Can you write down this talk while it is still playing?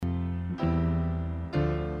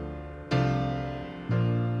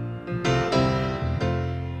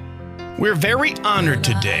We're very honored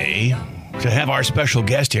today to have our special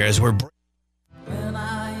guest here as we're... When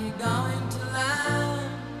are you going to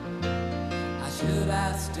land? I should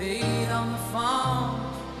have stayed on the phone.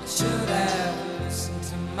 I should have listened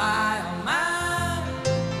to my own mind.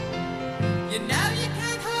 You know you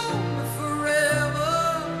can't hold me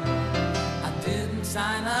forever. I didn't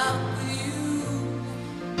sign up with you.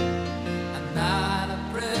 I'm not a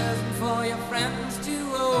present for your friends to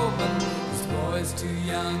open. This boy's too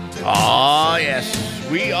young to... Oh, yes,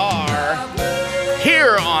 we are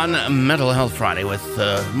here on Mental Health Friday with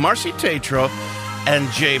Marcy Tatro and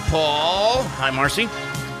Jay Paul. Hi, Marcy.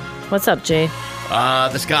 What's up, Jay?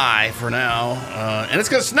 The sky for now. And it's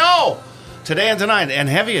going to snow today and tonight, and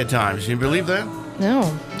heavy at times. Can you believe that? No.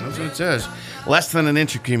 That's what it says. Less than an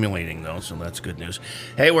inch accumulating, though, so that's good news.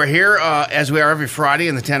 Hey, we're here, as we are every Friday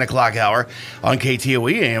in the 10 o'clock hour on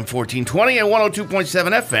KTOE, AM 1420 and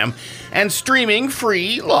 102.7 FM, and streaming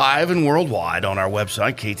free, live, and worldwide on our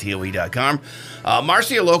website, ktoe.com.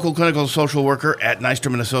 Marcy, a local clinical social worker at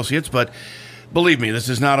Nystrom & Associates, but believe me, this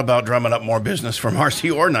is not about drumming up more business for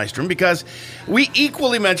Marcy or Nystrom, because we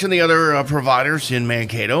equally mention the other providers in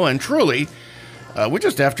Mankato, and truly... we're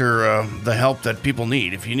just after the help that people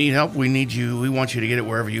need. If you need help, we need you. We want you to get it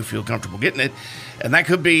wherever you feel comfortable getting it. And that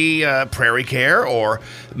could be Prairie Care or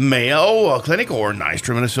Mayo Clinic or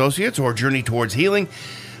Nystrom & Associates or Journey Towards Healing.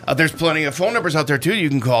 There's plenty of phone numbers out there, too, you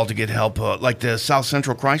can call to get help, like the South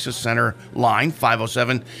Central Crisis Center line,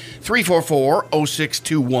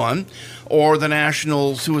 507-344-0621, or the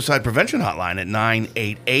National Suicide Prevention Hotline at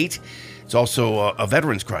 988. It's also a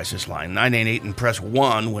Veterans Crisis line, 988, and press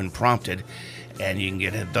 1 when prompted. And you can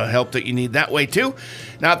get the help that you need that way, too.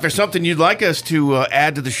 Now, if there's something you'd like us to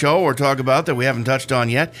add to the show or talk about that we haven't touched on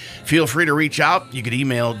yet, feel free to reach out. You could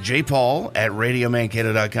email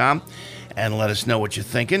jpaul@radiomankato.com and let us know what you're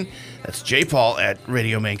thinking. That's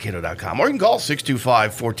jpaul@radiomankato.com. Or you can call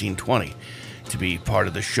 625-1420 to be part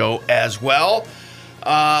of the show as well.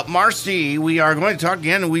 Marcy, we are going to talk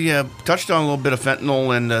again. We touched on a little bit of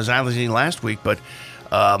fentanyl and xylazine last week, but...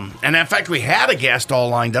 and in fact, we had a guest all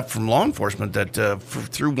lined up from law enforcement that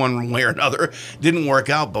through one way or another didn't work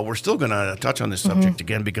out, but we're still going to touch on this subject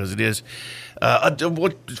again because it is,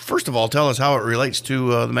 first of all, tell us how it relates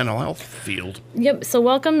to the mental health field. Yep. So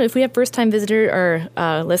welcome. If we have first-time visitor or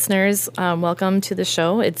listeners, welcome to the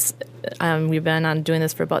show. We've been doing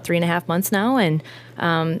this for about 3.5 months now, and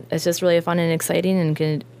it's just really fun and exciting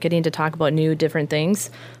and getting to talk about new, different things.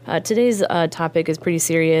 Today's topic is pretty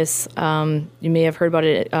serious. You may have heard about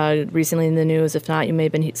it recently in the news. If not, you may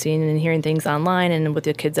have been seeing and hearing things online and with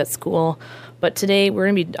the kids at school. But today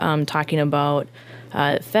we're going to be talking about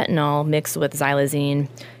fentanyl mixed with xylazine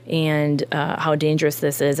and how dangerous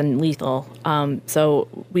this is and lethal. So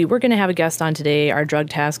we were going to have a guest on today, our Drug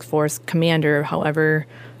Task Force commander. However,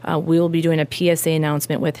 we will be doing a PSA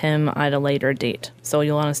announcement with him at a later date. So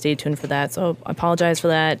you'll want to stay tuned for that. So I apologize for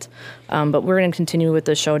that. But we're going to continue with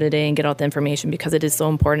the show today and get out the information because it is so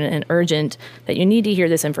important and urgent that you need to hear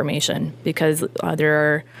this information because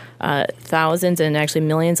there are thousands and actually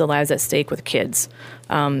millions of lives at stake with kids.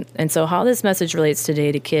 And so how this message relates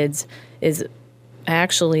today to kids is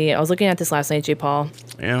actually, I was looking at this last night, Jay Paul.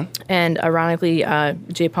 Yeah. And ironically,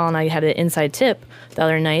 Jay Paul and I had an inside tip the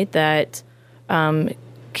other night that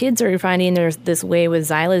kids are finding there's this way with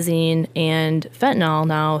xylazine and fentanyl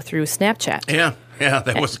now through Snapchat. Yeah,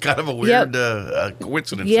 that was kind of a weird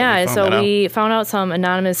coincidence. Yeah, so we found out some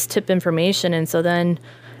anonymous tip information, and so then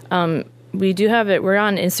we do have it. We're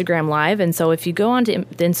on Instagram Live, and so if you go onto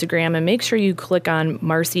the Instagram and make sure you click on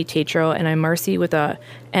Marcy Tatro, and I'm Marcy with a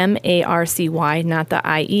M-A-R-C-Y, not the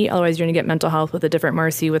I-E. Otherwise, you're going to get mental health with a different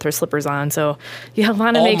Marcy with her slippers on. So you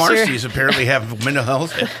want to make sure. All Marcys apparently have mental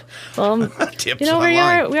health well, tips you know,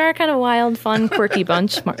 online. we are kind of wild, fun, quirky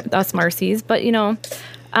bunch, us Marcys. But you know,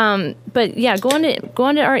 but yeah, go on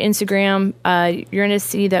to our Instagram. You're going to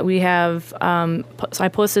see that we have. So I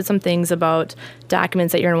posted some things about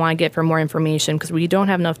documents that you're going to want to get for more information because we don't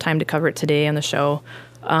have enough time to cover it today on the show.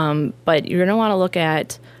 But you're going to want to look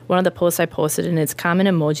at one of the posts I posted, and it's common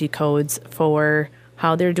emoji codes for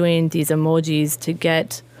how they're doing these emojis to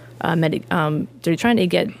get they're trying to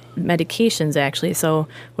get medications, actually. So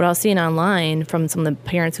what I was seeing online from some of the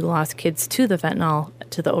parents who lost kids to the fentanyl,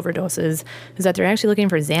 to the overdoses, is that they're actually looking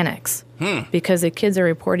for Xanax because the kids are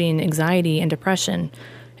reporting anxiety and depression.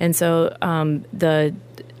 And so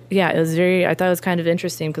it was I thought it was kind of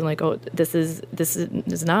interesting because I'm like, oh, this is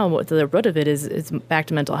now what the root of it is back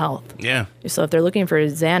to mental health. Yeah. So if they're looking for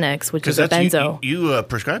Xanax, which is a benzo. You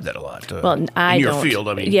prescribe that a lot. Well, I in your don't. field,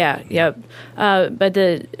 I mean. Yeah, yep. But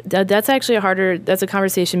that's actually that's a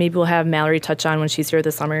conversation maybe we'll have Mallory touch on when she's here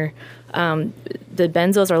this summer. The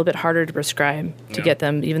benzos are a little bit harder to prescribe to get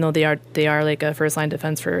them, even though they are like a first line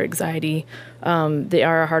defense for anxiety. They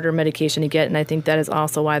are a harder medication to get, and I think that is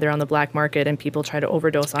also why they're on the black market and people try to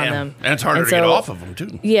overdose on them. And it's harder to get off of them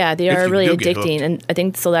too. Yeah, they are really get addicting, hooked. and I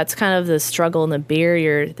think so. That's kind of the struggle and the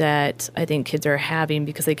barrier that I think kids are having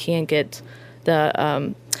because they can't get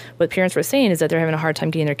the. What parents were saying is that they're having a hard time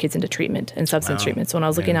getting their kids into treatment and substance treatment. So when I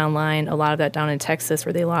was looking online, a lot of that down in Texas,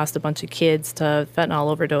 where they lost a bunch of kids to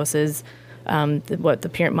fentanyl overdoses. What the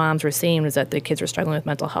parent moms were saying was that the kids were struggling with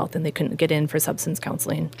mental health and they couldn't get in for substance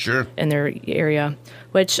counseling in their area.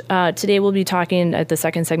 Which today we'll be talking at the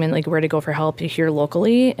second segment, like where to go for help here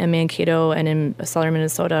locally in Mankato and in southern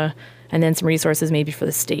Minnesota, and then some resources maybe for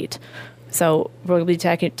the state. So we'll be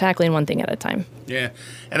tackling one thing at a time. Yeah,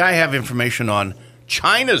 and I have information on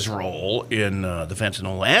China's role in the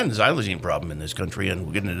fentanyl and xylazine problem in this country, and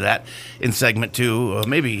we'll get into that in segment 2,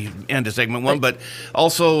 maybe into segment 1, but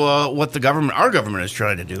also what our government is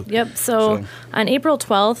trying to do. Yep, so on April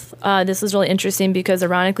 12th, this was really interesting because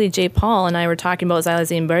ironically, Jay Paul and I were talking about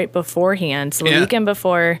xylazine right beforehand. So the weekend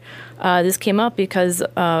before, this came up because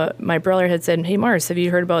my brother had said, "Hey, Mars, have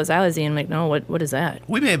you heard about xylazine?" I'm like, "No, what is that?"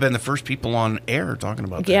 We may have been the first people on air talking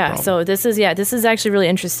about that problem. So this is actually really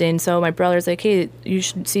interesting. So my brother's like, "Hey, you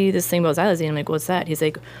should see this thing about xylazine." I'm like, "What's that?" He's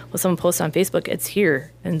like, "Well, someone posted on Facebook. It's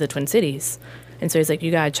here in the Twin Cities." And so he's like,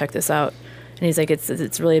 "You gotta check this out." And he's like,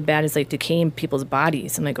 it's really bad. It's like decaying people's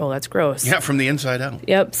bodies. I'm like, "Oh, that's gross." Yeah, from the inside out.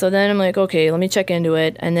 Yep. So then I'm like, okay, let me check into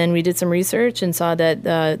it. And then we did some research and saw that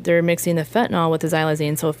they're mixing the fentanyl with the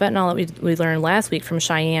xylazine. So fentanyl that we learned last week from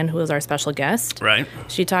Cheyene, who was our special guest. Right.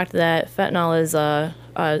 She talked that fentanyl is a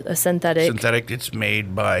synthetic. Synthetic. It's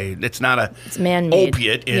made by. It's not a. It's man-made.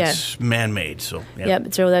 Opiate. It's man-made. So. Yeah.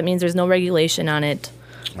 Yep. So that means there's no regulation on it.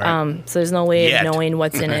 Right. So there's no way of knowing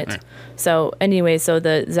what's in it. So anyway, so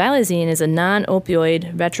the xylazine is a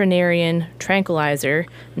non-opioid veterinarian tranquilizer,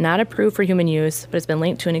 not approved for human use, but it's been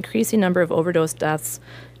linked to an increasing number of overdose deaths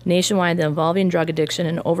nationwide involving drug addiction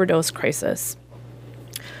and overdose crisis.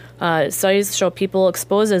 Studies show people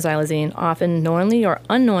exposed to xylazine often knowingly or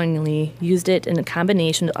unknowingly used it in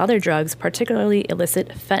combination with other drugs, particularly illicit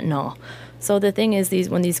fentanyl. So the thing is,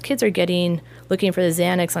 when these kids are looking for the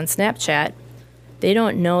Xanax on Snapchat, they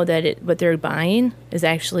don't know that what they're buying is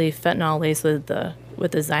actually fentanyl laced with the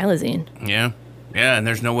xylazine. Yeah, and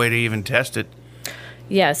there's no way to even test it.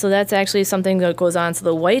 Yeah, so that's actually something that goes on. So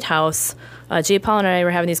the White House, Jay Paul and I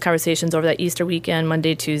were having these conversations over that Easter weekend,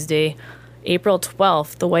 Monday, Tuesday. April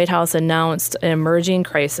 12th, the White House announced an emerging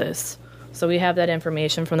crisis. So we have that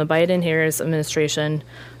information from the Biden-Harris administration.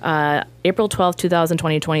 April 12th,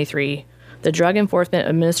 2023, the Drug Enforcement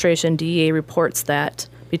Administration, DEA, reports that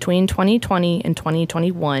between 2020 and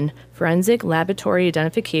 2021, forensic laboratory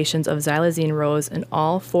identifications of xylazine rose in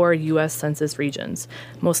all 4 U.S. Census regions,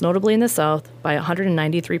 most notably in the South by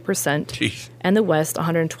 193% and the West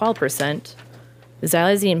 112%.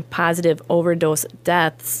 Xylazine-positive overdose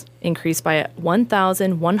deaths increased by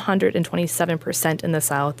 1,127% in the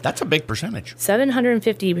South. That's a big percentage.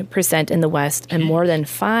 750% in the West, and more than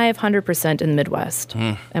 500% in the Midwest,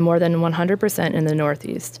 and more than 100% in the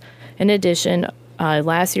Northeast. In addition,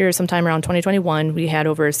 last year, sometime around 2021, we had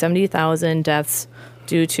over 70,000 deaths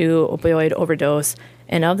due to opioid overdose.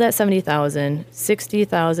 And of that 70,000,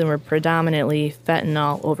 60,000 were predominantly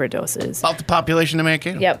fentanyl overdoses. About the population of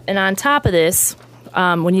Mankato. Yep. And on top of this,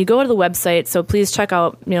 when you go to the website, so please check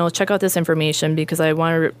out this information because I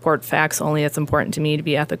want to report facts only. It's important to me to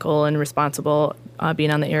be ethical and responsible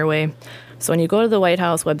being on the airway. So when you go to the White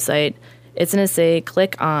House website, it's going to say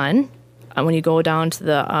click on. When you go down to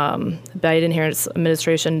the Biden-Harris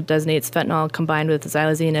administration designates fentanyl combined with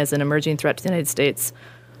xylazine as an emerging threat to the United States.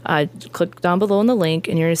 Click down below in the link,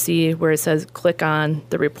 and you're going to see where it says click on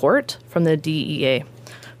the report from the DEA.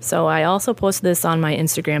 So I also posted this on my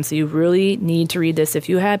Instagram, so you really need to read this. If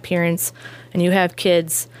you have parents and you have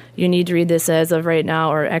kids, you need to read this as of right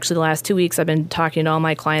now, or actually the last 2 weeks I've been talking to all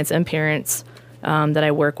my clients and parents that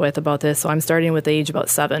I work with about this. So I'm starting with the age about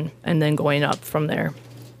 7 and then going up from there.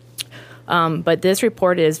 But this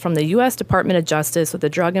report is from the U.S. Department of Justice with the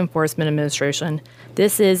Drug Enforcement Administration.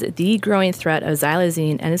 This is the growing threat of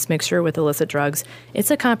xylazine and its mixture with illicit drugs. It's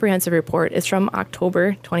a comprehensive report. It's from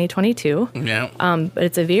October 2022. Yeah. But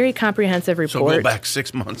it's a very comprehensive report. So go back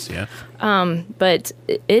 6 months, yeah. But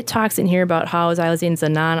it talks in here about how xylazine is a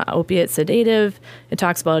non-opiate sedative. It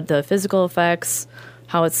talks about the physical effects,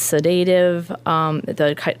 how it's sedative,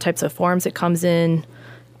 the types of forms it comes in.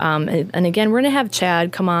 And again, we're going to have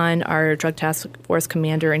Chad come on, our drug task force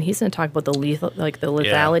commander, and he's going to talk about the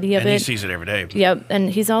lethality of it. And he sees it every day. Yep, and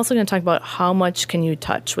he's also going to talk about how much can you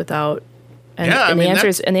touch without And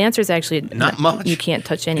the answer is actually not much. You can't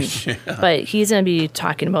touch any. Yeah. But he's going to be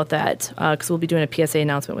talking about that because we'll be doing a PSA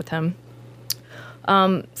announcement with him.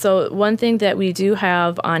 So one thing that we do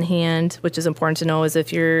have on hand, which is important to know, is if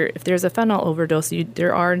there's a fentanyl overdose,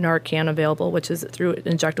 there are Narcan available, which is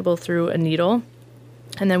injectable through a needle.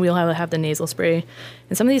 And then we'll have the nasal spray.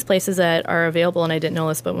 And some of these places that are available, and I didn't know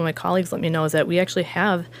this, but when my colleagues let me know, is that we actually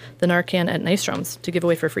have the Narcan at Nystrom's to give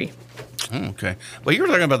away for free. Okay. Well, you were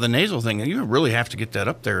talking about the nasal thing. You really have to get that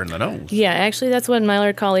up there in the nose. Yeah, actually, that's what my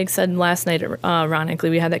other colleague said last night, ironically.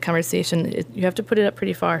 We had that conversation. You have to put it up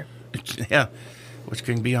pretty far. Yeah, which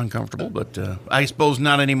can be uncomfortable, but I suppose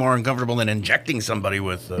not any more uncomfortable than injecting somebody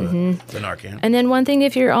with the Narcan. And then one thing,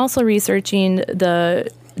 if you're also researching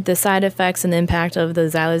the side effects and the impact of the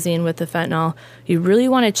xylazine with the fentanyl, you really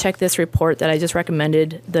want to check this report that I just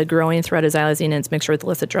recommended, the Growing Threat of Xylazine and its Mixture with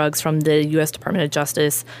Illicit Drugs from the U.S. Department of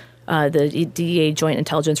Justice, the DEA Joint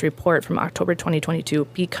Intelligence Report from October 2022,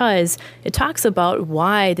 because it talks about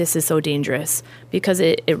why this is so dangerous, because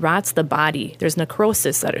it rots the body. There's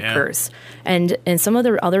necrosis that occurs. And in some of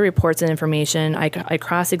the other reports and information, I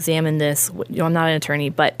cross-examine this. I'm not an attorney,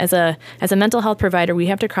 but as a mental health provider, we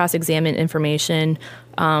have to cross-examine information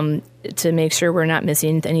to make sure we're not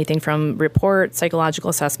missing anything from reports, psychological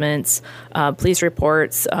assessments, police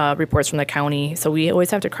reports, reports from the county. So we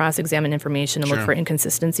always have to cross-examine information and look for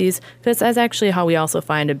inconsistencies, because that's actually how we also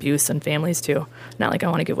find abuse in families too. Not like I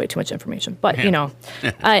want to give away too much information, but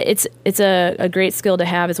it's a great skill to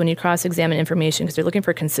have is when you cross-examine information, because you're looking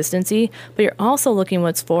for consistency, but you're also looking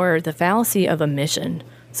what's for the fallacy of omission.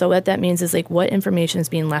 So what that means is like what information is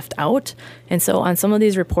being left out. And so on some of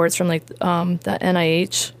these reports from like the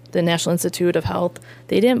NIH, the National Institute of Health,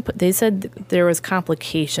 they said there was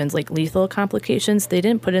complications, like lethal complications. They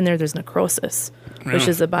didn't put in there's necrosis, which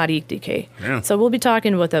is a body decay. Yeah. So we'll be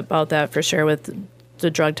talking about that for sure with the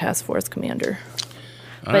Drug Task Force commander.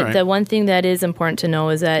 But the one thing that is important to know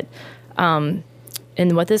is that, and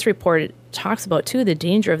what this report talks about too, the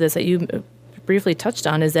danger of this that you briefly touched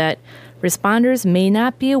on, is that responders may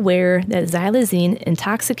not be aware that xylazine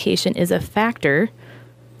intoxication is a factor,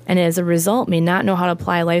 and as a result may not know how to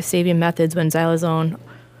apply life-saving methods when xylazone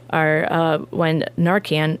when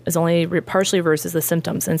Narcan is only partially reverses the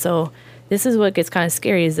symptoms. And so this is what gets kind of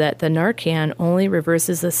scary, is that the Narcan only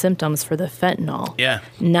reverses the symptoms for the fentanyl. Yeah.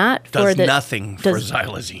 Does nothing for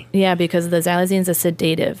xylazine. Yeah, because the xylazine is a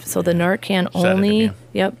sedative. So the Narcan only,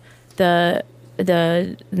 the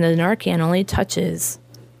Narcan only touches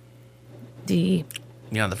the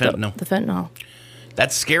fentanyl. The fentanyl.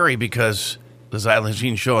 That's scary because the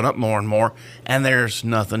xylazine's showing up more and more, and there's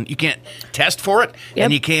nothing. You can't test for it,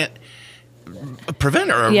 and you can't prevent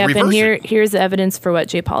or reverse and it. Here's the evidence for what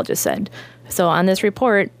J. Paul just said. So on this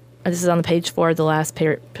report, this is on the page 4,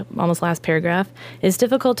 the almost last paragraph, it's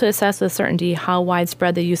difficult to assess with certainty how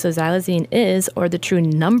widespread the use of xylazine is or the true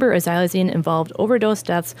number of xylazine-involved overdose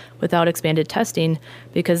deaths without expanded testing,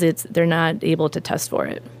 because they're not able to test for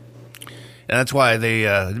it. And that's why the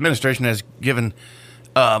administration has given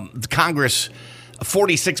the Congress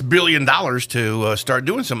 $46 billion to start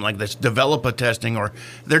doing something like this, develop a testing, or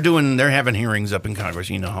they're having hearings up in Congress.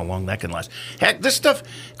 You know how long that can last. Heck, this stuff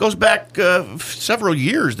goes back several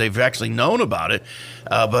years. They've actually known about it.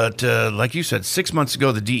 But like you said, 6 months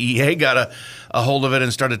ago, the DEA got a hold of it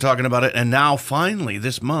and started talking about it. And now finally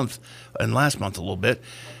this month, and last month a little bit,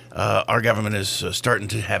 our government is starting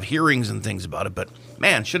to have hearings and things about it. But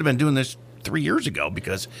man, should have been doing this 3 years ago,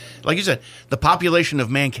 because like you said, the population of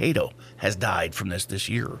Mankato has died from this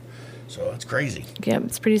year. So it's crazy. Yeah,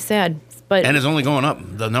 it's pretty sad. And it's only going up.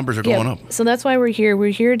 The numbers are going up. So that's why we're here. We're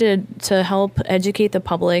here to help educate the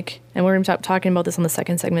public. And we're going to be talking about this on the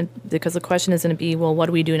second segment, because the question is going to be, well, what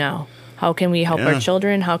do we do now? How can we help our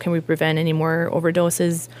children? How can we prevent any more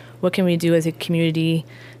overdoses? What can we do as a community?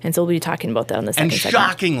 And so we'll be talking about that on the second segment. And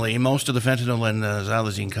shockingly, most of the fentanyl and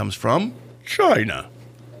xylazine comes from China.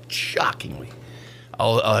 Shockingly.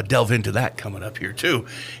 I'll delve into that coming up here, too,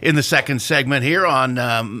 in the second segment here on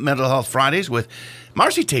Mental Health Fridays with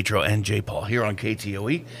Marcy Tatro and J. Paul here on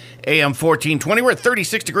KTOE, AM 1420. We're at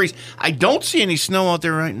 36 degrees. I don't see any snow out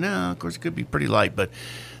there right now. Of course, it could be pretty light, but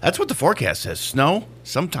that's what the forecast says. Snow,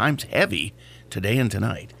 sometimes heavy, today and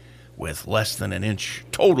tonight, with less than an inch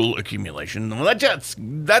total accumulation. Well,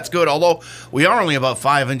 that's good, although we are only about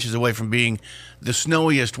 5 inches away from being the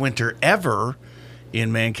snowiest winter ever in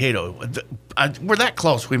Mankato. We're that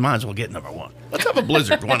close, we might as well get number one. Let's have a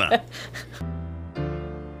blizzard. Why not?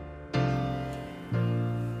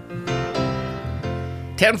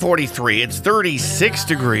 $10:43. It's 36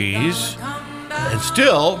 degrees. And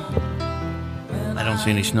still, I don't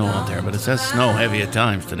see any snow out there, but it says snow heavy at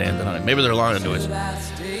times today and tonight. Maybe they're lying to us.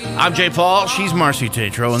 I'm Jay Paul. She's Marcy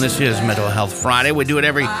Tatro, and this is Mental Health Friday. We do it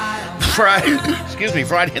every Friday.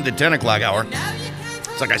 Friday at the 10 o'clock hour.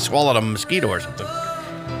 It's like I swallowed a mosquito or something.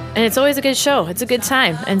 And it's always a good show. It's a good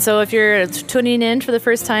time. And so if you're tuning in for the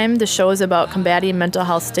first time, the show is about combating mental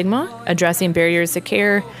health stigma, addressing barriers to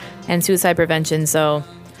care, and suicide prevention. So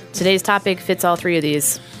today's topic fits all three of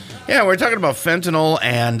these. Yeah, we're talking about fentanyl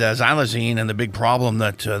and xylazine and the big problem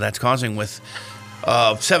that's causing with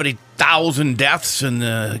 70,000 deaths in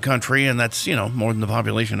the country, and that's, more than the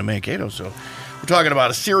population of Mankato. So we're talking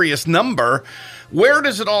about a serious number. Where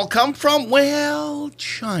does it all come from? Well,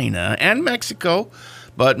 China and Mexico,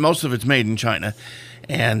 but most of it's made in China.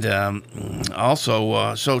 And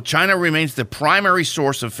so China remains the primary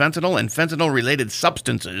source of fentanyl and fentanyl-related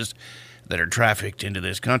substances that are trafficked into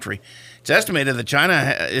this country. It's estimated that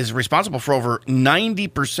China is responsible for over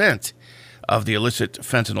 90% of the illicit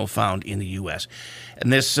fentanyl found in the U.S.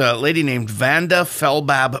 And this lady named Vanda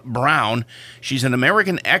Felbab Brown, she's an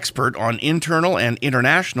American expert on internal and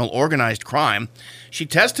international organized crime. She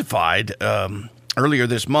testified earlier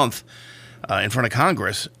this month in front of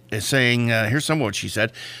Congress, is saying, here's some of what she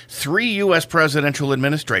said. 3 U.S. presidential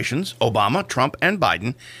administrations, Obama, Trump, and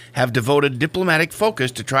Biden, have devoted diplomatic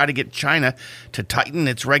focus to try to get China to tighten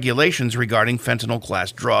its regulations regarding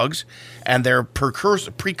fentanyl-class drugs and their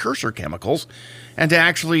precursor chemicals, and to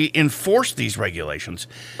actually enforce these regulations.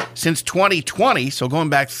 Since 2020, so going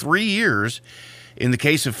back 3 years, in the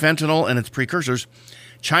case of fentanyl and its precursors,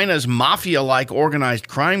 China's mafia-like organized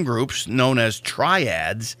crime groups, known as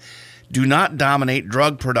triads, do not dominate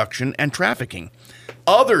drug production and trafficking.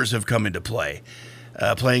 Others have come into play,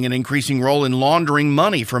 playing an increasing role in laundering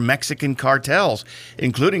money for Mexican cartels,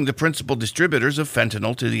 including the principal distributors of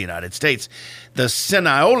fentanyl to the United States. The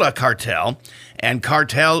Sinaloa cartel and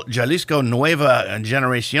Cartel Jalisco Nueva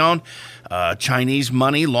Generacion, Chinese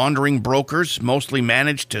money laundering brokers, mostly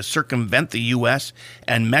managed to circumvent the U.S.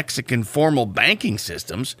 and Mexican formal banking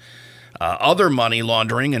systems. Other money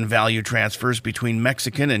laundering and value transfers between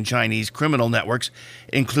Mexican and Chinese criminal networks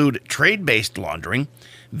include trade-based laundering,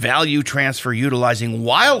 value transfer utilizing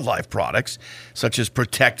wildlife products, such as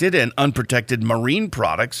protected and unprotected marine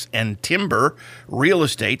products and timber, real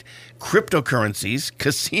estate, cryptocurrencies,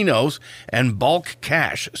 casinos, and bulk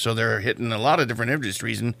cash. So they're hitting a lot of different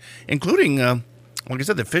industries, including like I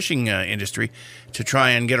said, the fishing industry, to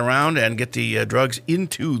try and get around and get the drugs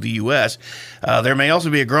into the U.S. There may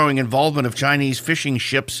also be a growing involvement of Chinese fishing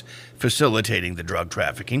ships facilitating the drug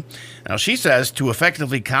trafficking. Now, she says to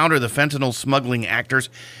effectively counter the fentanyl smuggling actors,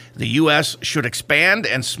 the U.S. should expand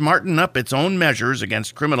and smarten up its own measures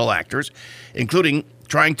against criminal actors, including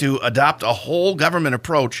trying to adopt a whole government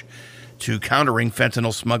approach to countering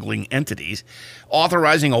fentanyl smuggling entities,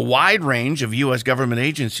 authorizing a wide range of U.S. government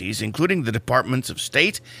agencies, including the Departments of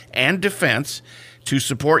State and Defense, to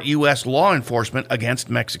support U.S. law enforcement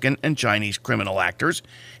against Mexican and Chinese criminal actors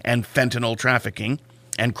and fentanyl trafficking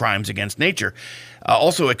and crimes against nature.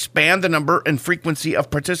 Also expand the number and frequency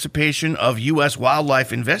of participation of U.S.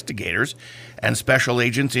 wildlife investigators and special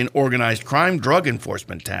agents in organized crime drug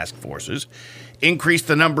enforcement task forces. Increase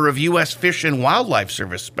the number of U.S. Fish and Wildlife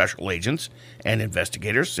Service special agents and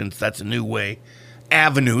investigators, since that's a new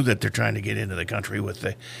avenue that they're trying to get into the country with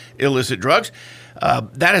the illicit drugs.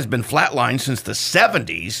 That has been flatlined since the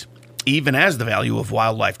 70s, even as the value of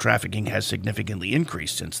wildlife trafficking has significantly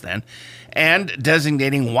increased since then, and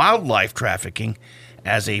designating wildlife trafficking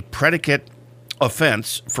as a predicate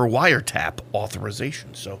offense for wiretap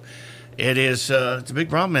authorization. So it's a big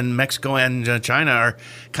problem, and Mexico and China are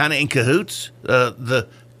kind of in cahoots. The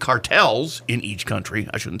cartels in each country,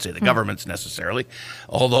 I shouldn't say the governments necessarily,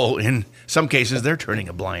 although in some cases they're turning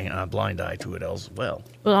a blind eye to it as well.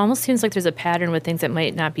 Well, it almost seems like there's a pattern with things that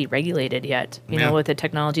might not be regulated yet. You know, with the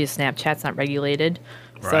technology of Snapchat's not regulated.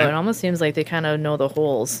 Right. So it almost seems like they kind of know the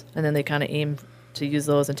holes, and then they kind of aim to use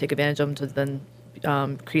those and take advantage of them to then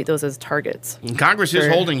create those as targets. And Congress is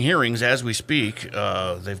holding hearings as we speak.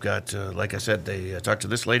 They've got, like I said, they talked to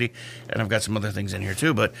this lady, and I've got some other things in here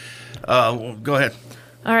too, but go ahead.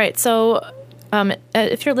 All right, so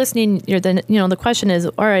if you're listening, the question is,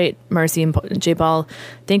 all right, Marcy and J. Paul,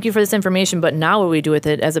 thank you for this information, but now what do we do with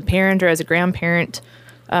it? As a parent or as a grandparent,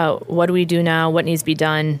 what do we do now? What needs to be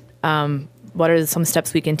done? What are some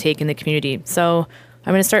steps we can take in the community? So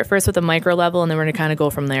I'm going to start first with the micro level, and then we're going to kind of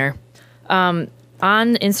go from there. On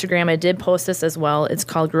Instagram, I did post this as well. It's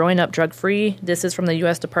called Growing Up Drug Free. This is from the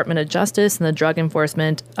U.S. Department of Justice and the Drug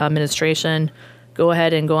Enforcement Administration. Go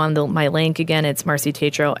ahead and go on my link again. It's Marcy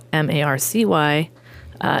Tatro, MarcyTatro,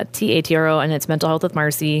 and it's Mental Health with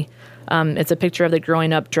Marcy. It's a picture of the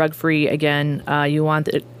Growing Up Drug Free again. You want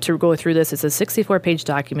to go through this. It's a 64-page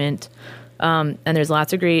document. And there's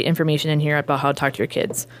lots of great information in here about how to talk to your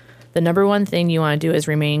kids. The number one thing you want to do is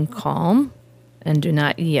remain calm and do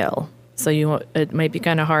not yell. So it might be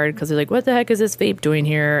kind of hard because they're like, what the heck is this vape doing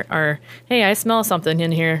here? Or, hey, I smell something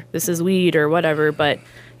in here. This is weed or whatever. But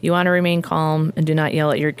you want to remain calm and do not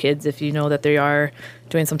yell at your kids if you know that they are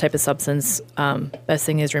doing some type of substance. Best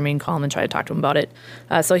thing is remain calm and try to talk to them about it.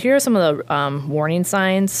 So here are some of the warning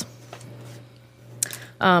signs.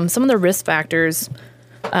 Some of the risk factors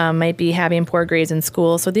might be having poor grades in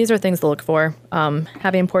school. So these are things to look for.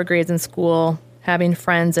 Having poor grades in school, having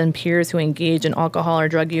friends and peers who engage in alcohol or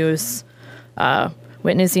drug use,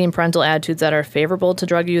 witnessing parental attitudes that are favorable to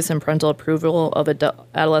drug use and parental approval of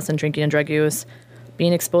adolescent drinking and drug use,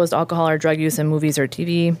 being exposed to alcohol or drug use in movies or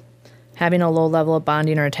TV, having a low level of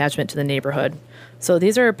bonding or attachment to the neighborhood. So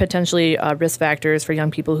these are potentially risk factors for young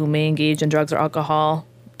people who may engage in drugs or alcohol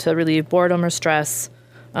to relieve boredom or stress.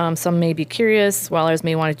 Some may be curious, while others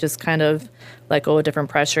may want to just kind of let go of different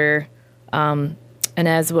pressure. And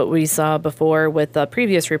as what we saw before with the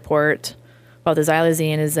previous report about the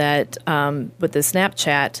xylazine is that with the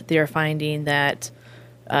Snapchat, they are finding that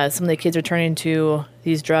some of the kids are turning to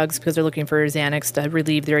these drugs because they're looking for Xanax to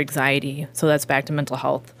relieve their anxiety. So that's back to mental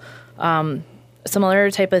health. Some other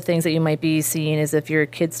type of things that you might be seeing is if your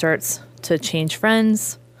kid starts to change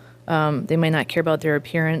friends, they might not care about their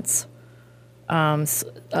appearance.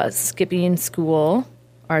 Skipping school,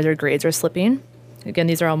 or their grades are slipping. Again,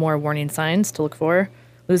 these are all more warning signs to look for.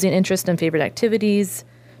 Losing interest in favorite activities,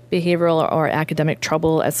 behavioral or academic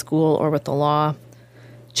trouble at school or with the law,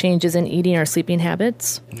 changes in eating or sleeping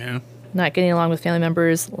habits, not getting along with family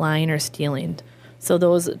members, lying or stealing. So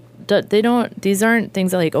these aren't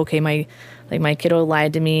things that like, okay, my kiddo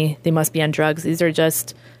lied to me, they must be on drugs.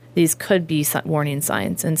 These could be warning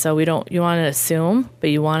signs. And so you want to assume, but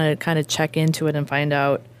you want to kind of check into it and find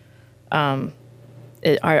out,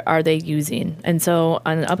 are they using? And so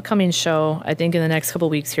on an upcoming show, I think in the next couple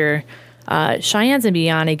of weeks here, Cheyenne's going to be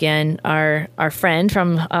on again, our friend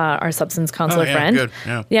from our substance counselor friend. Good.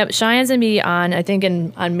 Yeah. Yep, Cheyenne's going to be on, I think,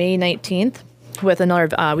 on May 19th with another,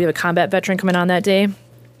 we have a combat veteran coming on that day.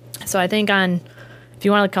 So I think if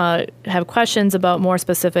you want to have questions about more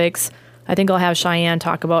specifics, I think I'll have Cheyenne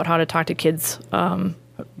talk about how to talk to kids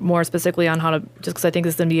more specifically on how to, just because I think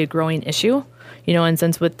this is going to be a growing issue, and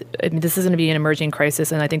since this is going to be an emerging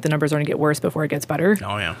crisis, and I think the numbers are going to get worse before it gets better.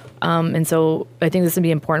 Oh, yeah. And so I think this is going to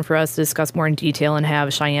be important for us to discuss more in detail and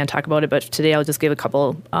have Cheyenne talk about it, but today I'll just give a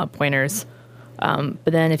couple pointers. But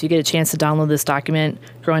then if you get a chance to download this document,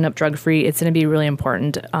 Growing Up Drug-Free, it's going to be really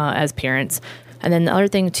important as parents. And then the other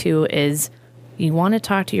thing, too, is you want to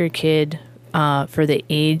talk to your kid for the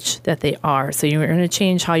age that they are. So you're going to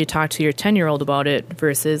change how you talk to your 10-year-old about it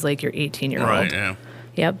versus like your 18-year-old. Right, yeah.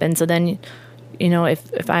 Yep. And so then,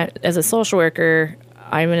 if I, as a social worker,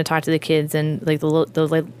 I'm going to talk to the kids and like the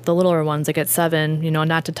littler ones, like at 7,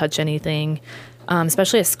 not to touch anything,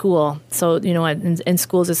 especially at school. So, in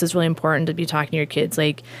schools, this is really important to be talking to your kids.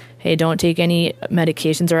 Like, hey, don't take any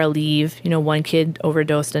medications or Aleve. One kid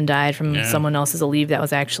overdosed and died from someone else's Aleve that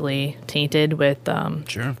was actually tainted with the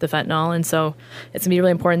fentanyl. And so it's going to be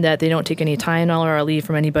really important that they don't take any Tylenol or Aleve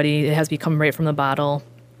from anybody. It has to be come right from the bottle.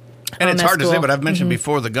 And it's hard to say, but I've mentioned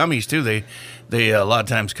before the gummies, too. They a lot of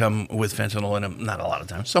times come with fentanyl in them. Not a lot of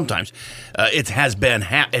times. Sometimes. It's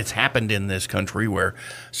happened in this country where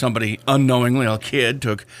somebody unknowingly, a kid,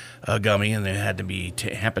 took a gummy and they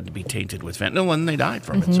happened to be tainted with fentanyl and they died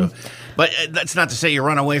from it. So, but that's not to say you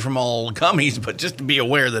run away from all gummies, but just to be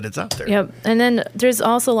aware that it's out there. Yep. And then there's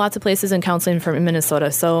also lots of places in counseling from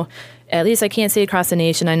Minnesota. So at least I can't say across the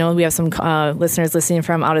nation. I know we have some listeners listening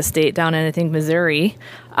from out of state down in, I think, Missouri.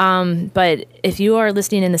 But if you are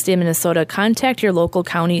listening in the state of Minnesota, contact your local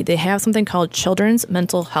county. They have something called Children's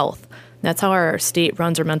Mental Health. That's how our state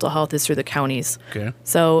runs our mental health, is through the counties. Okay.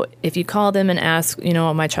 So if you call them and ask,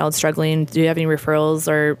 my child's struggling, do you have any referrals?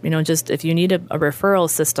 Or, just if you need a referral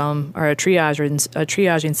system or a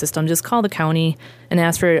triaging system, just call the county and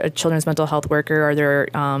ask for a children's mental health worker or their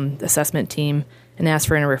assessment team and ask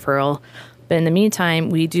for a referral. But in the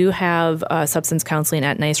meantime, we do have substance counseling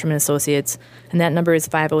at Nystrom & Associates, and that number is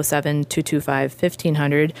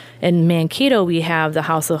 507-225-1500. In Mankato, we have the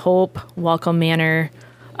House of Hope, Welcome Manor,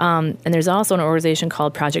 and there's also an organization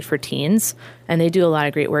called Project for Teens, and they do a lot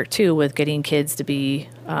of great work, too, with getting kids to be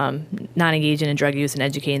not engaging in drug use and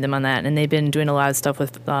educating them on that. And they've been doing a lot of stuff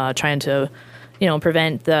with trying to,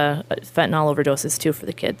 prevent the fentanyl overdoses, too, for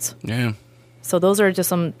the kids. Yeah. So those are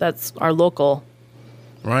just that's our local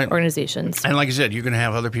organizations. And like I said, you're going to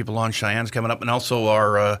have other people on. Cheyenne's coming up, and also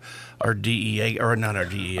our DEA, or not our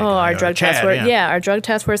DEA. Our drug task force. Yeah. Yeah, our drug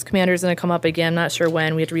task force commander is going to come up again. Not sure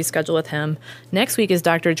when. We have to reschedule with him. Next week is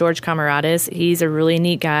Dr. George Camaradas. He's a really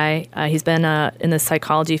neat guy. He's been in the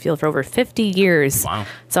psychology field for over 50 years. Wow.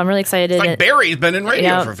 So I'm really excited. It's like Barry's been in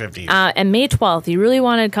radio for 50 years. And May 12th, you really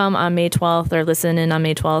want to come on May 12th or listen in on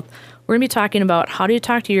May 12th. We're going to be talking about how do you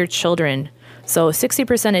talk to your children. So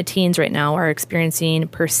 60% of teens right now are experiencing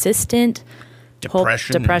persistent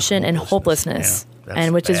depression and hopelessness. Yeah,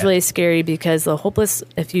 and which is really scary because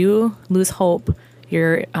if you lose hope,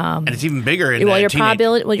 you're and it's even bigger in your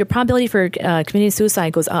probability for committing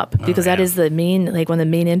suicide goes up because that is the main one of the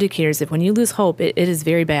main indicators. If when you lose hope, it is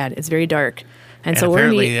very bad. It's very dark. And so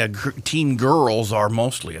apparently teen girls are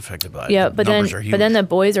mostly affected by it. Yeah, but then the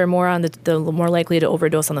boys are more on the more likely to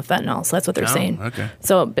overdose on the fentanyl. So that's what they're saying. Okay.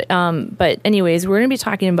 So, but anyways, we're going to be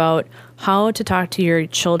talking about how to talk to your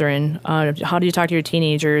children. How do you talk to your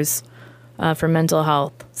teenagers for mental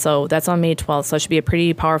health? So that's on May 12th. So it should be a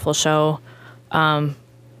pretty powerful show.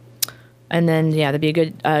 And then that'd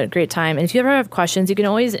be a great time. And if you ever have questions, you can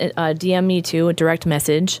always DM me too, a direct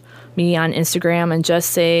message me on Instagram, and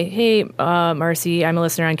just say, hey, Marcy, I'm a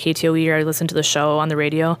listener on KTOE, or I listen to the show on the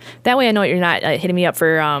radio. That way I know you're not hitting me up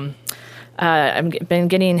for, I've been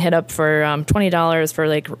getting hit up for $20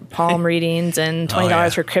 for palm readings and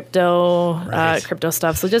 $20 for crypto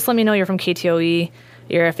stuff. So just let me know you're from KTOE,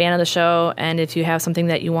 you're a fan of the show, and if you have something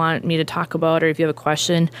that you want me to talk about, or if you have a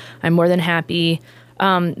question, I'm more than happy.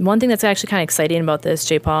 One thing that's actually kind of exciting about this,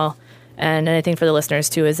 J. Paul, and I think for the listeners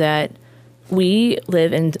too, is that we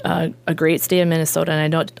live in a great state of Minnesota,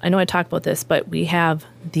 and I know I talk about this, but we have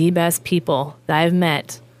the best people that I've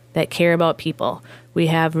met that care about people. We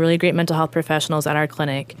have really great mental health professionals at our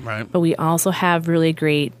clinic, right. But we also have really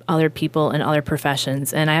great other people in other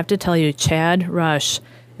professions. And I have to tell you, Chad Rush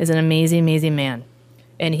is an amazing, amazing man.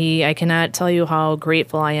 And I cannot tell you how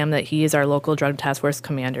grateful I am that he is our local drug task force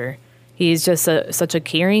commander. He's just such a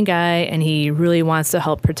caring guy, and he really wants to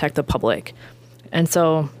help protect the public. And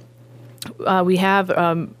so we have,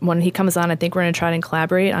 when he comes on, I think we're going to try and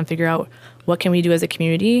collaborate on figure out what can we do as a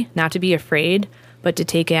community, not to be afraid, but to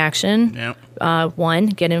take action. Yep. 1,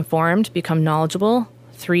 get informed, become knowledgeable.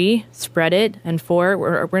 3, spread it. And 4,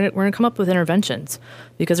 we're going to come up with interventions,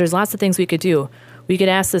 because there's lots of things we could do. We could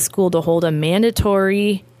ask the school to hold a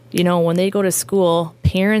mandatory, when they go to school,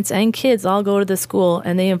 parents and kids all go to the school,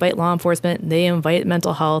 and they invite law enforcement, they invite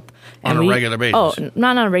mental health. On a regular basis? Oh,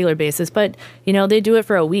 not on a regular basis, but, they do it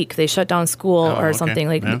for a week. They shut down school or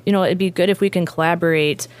something. It'd be good if we can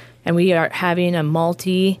collaborate, and we are having a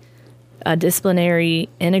multi-disciplinary,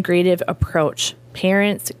 integrative approach.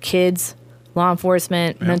 Parents, kids, law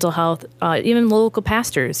enforcement, mental health, even local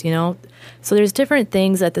pastors, So there's different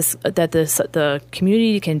things that the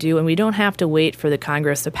community can do, and we don't have to wait for the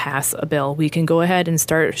Congress to pass a bill. We can go ahead and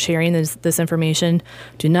start sharing this information.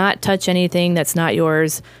 Do not touch anything that's not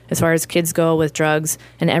yours as far as kids go with drugs,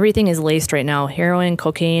 and everything is laced right now. Heroin,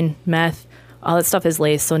 cocaine, meth, all that stuff is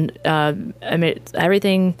laced. So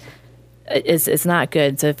everything is not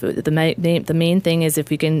good. So the main thing is if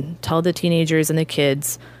we can tell the teenagers and the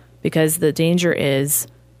kids, because the danger is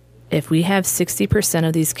if we have 60%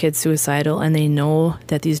 of these kids suicidal and they know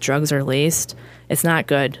that these drugs are laced, it's not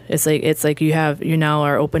good. It's like you now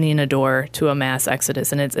are opening a door to a mass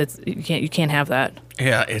exodus, and you can't have that.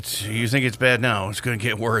 Yeah, you think it's bad now. It's going to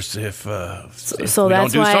get worse if we that's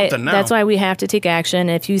don't do something now. That's why we have to take action.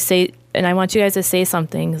 If you say, and I want you guys to say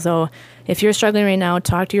something. So if you're struggling right now,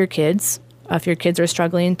 talk to your kids. If your kids are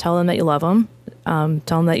struggling, tell them that you love them.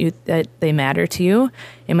 Tell them that they matter to you.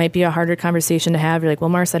 It might be a harder conversation to have. You're like, well,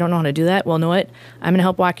 Mars, I don't know how to do that. Well, know what? I'm going to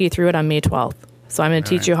help walk you through it on May 12th. So I'm going to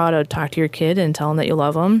teach you how to talk to your kid and tell them that you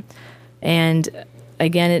love them. And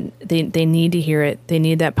again, they need to hear it. They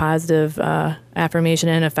need that positive affirmation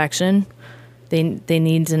and affection. They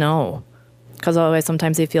need to know, because otherwise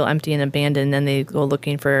sometimes they feel empty and abandoned, and they go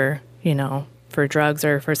looking for drugs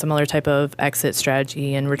or for some other type of exit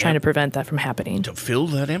strategy, and we're trying to prevent that from happening. To fill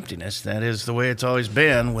that emptiness. That is the way it's always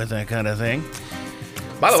been with that kind of thing.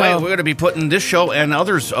 By the way, we're going to be putting this show and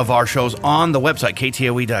others of our shows on the website,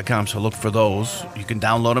 ktoe.com, so look for those. You can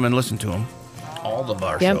download them and listen to them. All of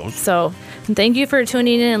our shows. So thank you for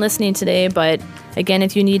tuning in and listening today. But again,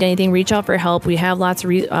 if you need anything, reach out for help. We have lots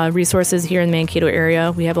of resources here in the Mankato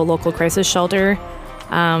area. We have a local crisis shelter.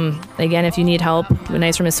 Again, if you need help,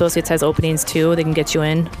 Nystrom Associates has openings too. They can get you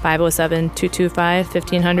in,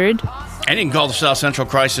 507-225-1500. And you can call the South Central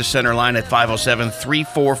Crisis Center line at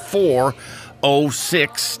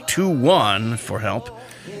 507-344-0621 for help,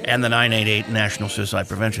 and the 988 National Suicide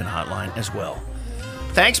Prevention Hotline as well.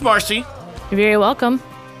 Thanks, Marcy. You're very welcome.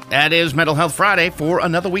 That is Mental Health Friday for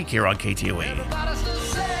another week here on KTOE.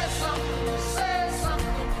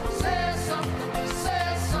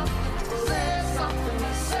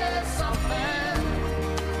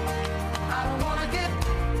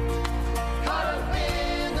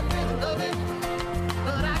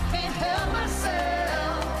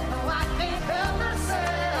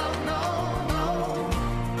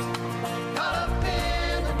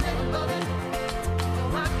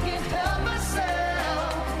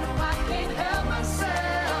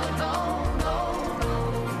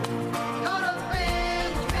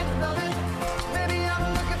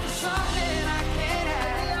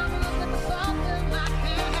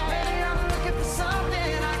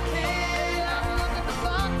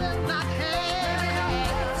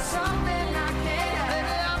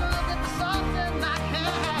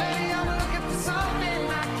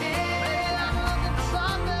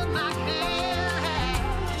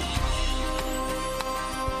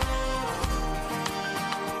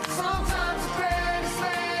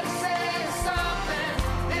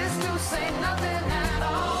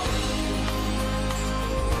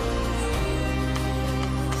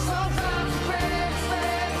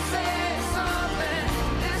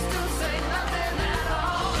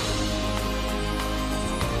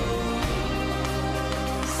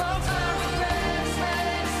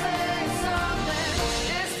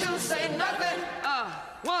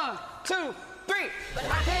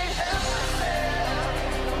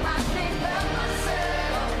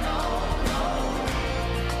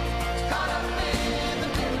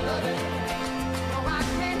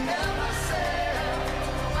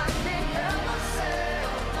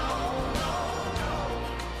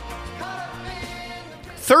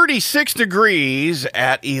 .36 degrees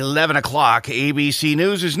at 11 o'clock. ABC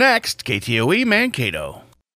News is next. KTOE Mankato.